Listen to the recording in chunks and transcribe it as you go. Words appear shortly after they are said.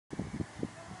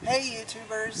Hey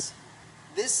YouTubers,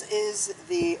 this is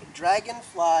the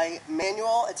Dragonfly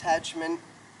manual attachment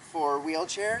for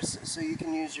wheelchairs, so you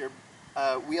can use your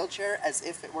wheelchair as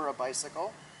if it were a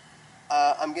bicycle.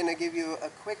 I'm going to give you a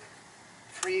quick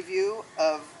preview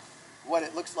of what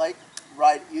it looks like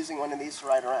using one of these to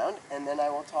ride around, and then I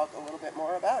will talk a little bit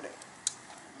more about it.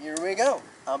 Here we go.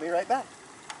 I'll be right back.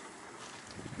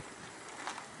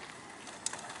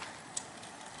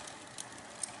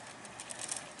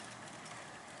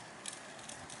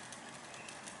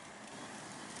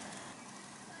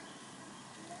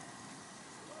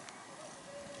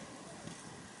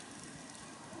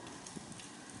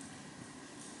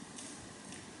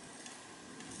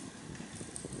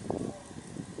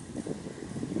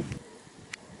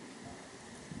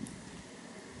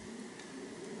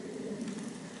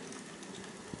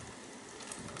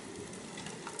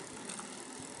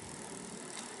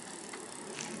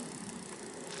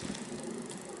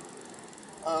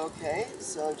 Okay,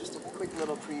 so just a quick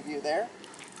little preview there.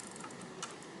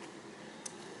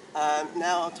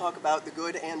 Now I'll talk about the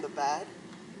good and the bad.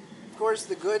 Of course,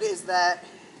 the good is that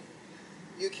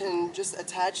you can just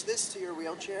attach this to your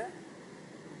wheelchair,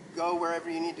 go wherever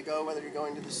you need to go, whether you're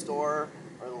going to the store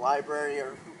or the library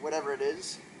or whatever it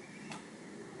is.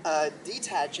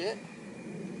 Detach it,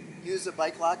 use a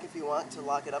bike lock if you want to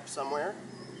lock it up somewhere.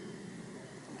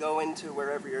 Go into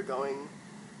wherever you're going,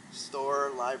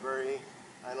 store, library,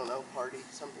 I don't know, party,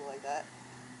 something like that.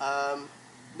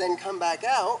 Then come back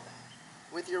out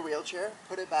with your wheelchair,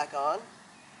 put it back on,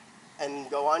 and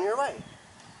go on your way.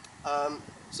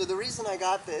 So the reason I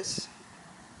got this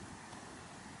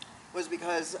was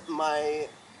because my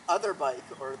other bike,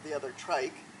 or the other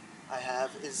trike I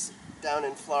have, is down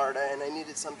in Florida, and I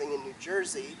needed something in New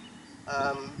Jersey,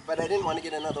 but I didn't want to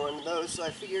get another one of those, so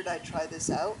I figured I'd try this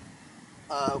out.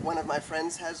 One of my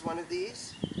friends has one of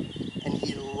these, and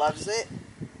he loves it,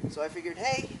 so I figured,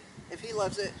 hey, if he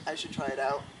loves it, I should try it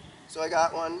out. So I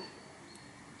got one.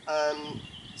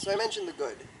 So I mentioned the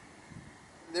good.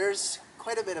 There's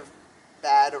quite a bit of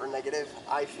bad or negative,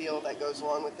 I feel, that goes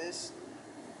along with this.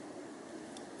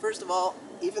 First of all,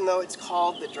 even though it's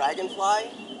called the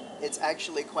Dragonfly, it's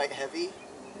actually quite heavy,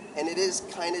 and it is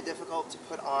kind of difficult to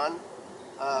put on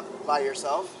by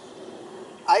yourself.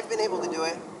 I've been able to do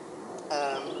it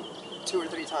 2 or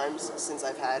 3 times since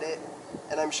I've had it,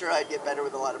 and I'm sure I'd get better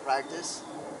with a lot of practice,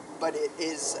 but it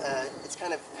is, it's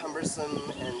kind of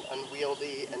cumbersome and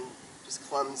unwieldy and just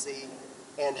clumsy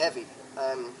and heavy.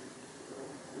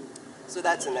 So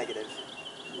that's a negative.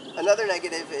 Another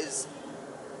negative is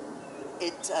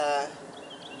it's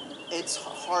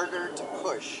harder to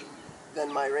push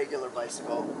than my regular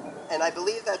bicycle, and I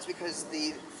believe that's because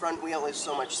the front wheel is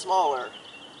so much smaller,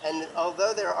 and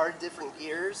although there are different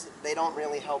gears, they don't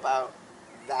really help out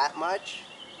that much.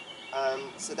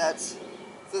 So that's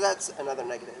another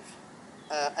negative.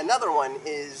 Another one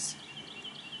is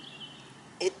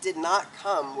it did not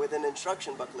come with an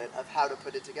instruction booklet of how to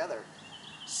put it together.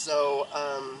 So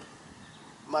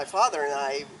my father and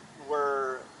I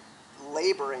were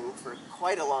laboring for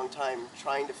quite a long time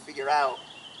trying to figure out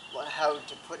how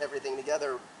to put everything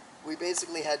together. We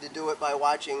basically had to do it by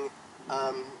watching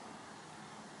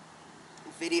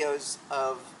videos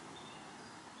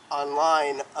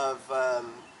online of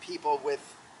people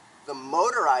with the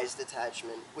motorized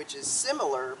attachment, which is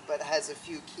similar but has a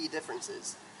few key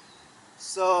differences.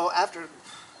 So after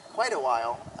quite a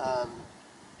while,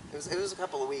 it was a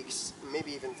couple of weeks,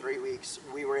 maybe even 3 weeks,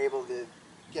 we were able to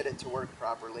get it to work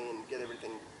properly and get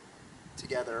everything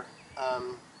together.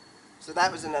 So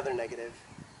that was another negative.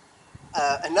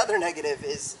 Another negative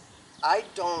is I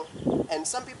don't, and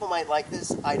some people might like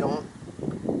this, I don't,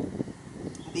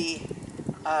 the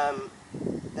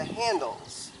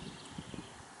handles.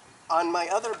 On my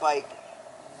other bike,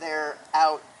 they're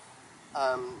out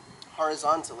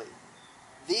horizontally.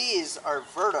 These are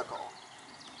vertical,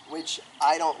 which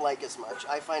I don't like as much.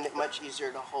 I find it much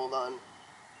easier to hold on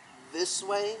this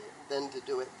way than to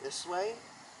do it this way.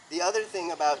 The other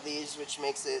thing about these, which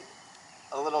makes it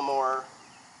a little more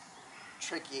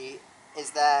tricky,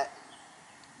 is that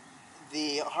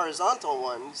the horizontal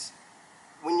ones,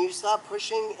 when you stop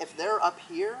pushing, if they're up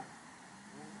here,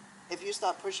 if you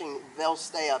stop pushing, they'll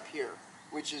stay up here,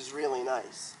 which is really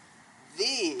nice.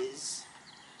 These,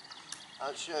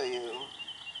 I'll show you,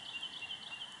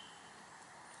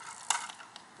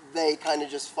 they kind of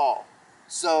just fall.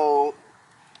 So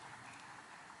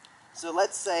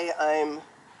let's say I'm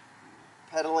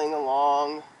pedaling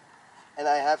along and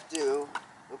I have to,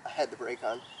 I had the brake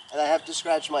on, and I have to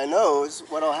scratch my nose.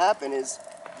 What'll happen is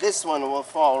this one will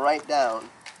fall right down,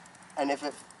 and it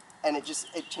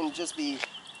can just be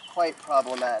quite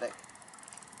problematic.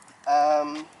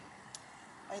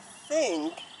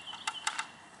 think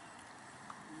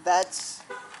that's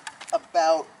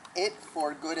about it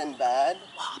for good and bad.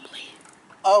 Wobbly.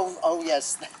 Oh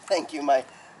yes, thank you. My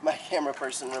camera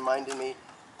person reminded me.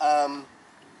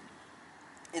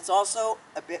 It's also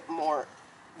a bit more.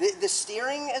 The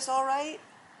steering is all right,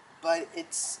 but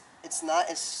it's not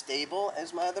as stable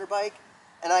as my other bike,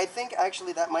 and I think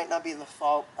actually that might not be the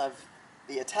fault of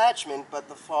the attachment, but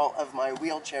the fault of my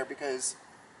wheelchair because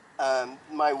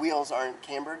my wheels aren't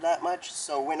cambered that much.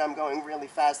 So when I'm going really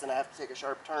fast and I have to take a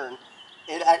sharp turn,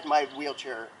 my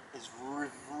wheelchair is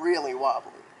really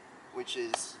wobbly, which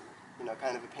is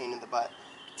kind of a pain in the butt.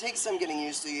 It takes some getting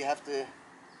used to. You have to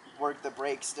work the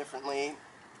brakes differently.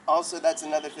 Also, that's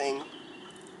another thing.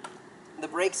 The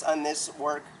brakes on this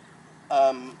work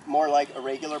more like a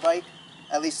regular bike,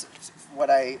 at least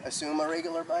what I assume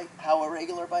how a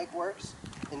regular bike works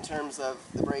in terms of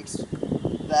the brakes,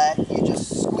 that you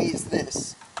just squeeze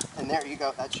this and there you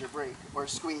go, that's your brake, or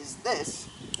squeeze this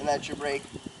and that's your brake,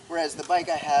 whereas the bike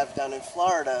I have down in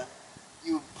Florida,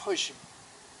 you push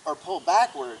or pull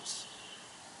backwards.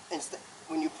 Instead,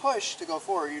 when you push to go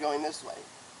forward, you're going this way.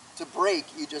 To brake,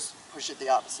 you just push it the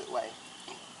opposite way.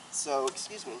 So,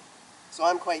 excuse me. So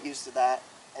I'm quite used to that,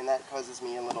 and that causes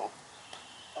me a little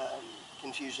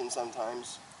confusion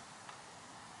sometimes.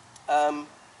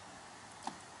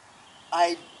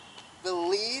 I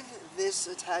believe this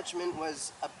attachment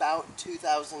was about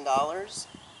 $2,000,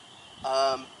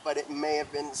 but it may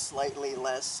have been slightly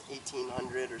less,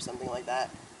 $1,800 or something like that.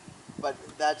 But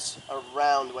that's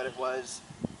around what it was.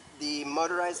 The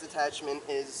motorized attachment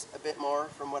is a bit more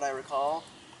from what I recall.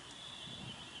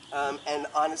 And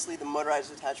honestly, the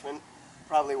motorized attachment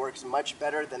probably works much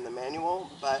better than the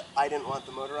manual, but I didn't want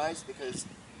the motorized because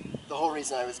the whole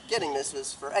reason I was getting this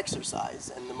was for exercise,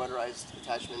 and the motorized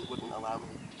attachment wouldn't allow me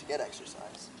to get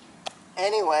exercise.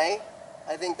 Anyway,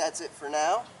 I think that's it for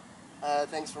now.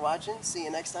 Thanks for watching. See you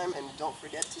next time, and don't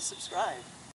forget to subscribe.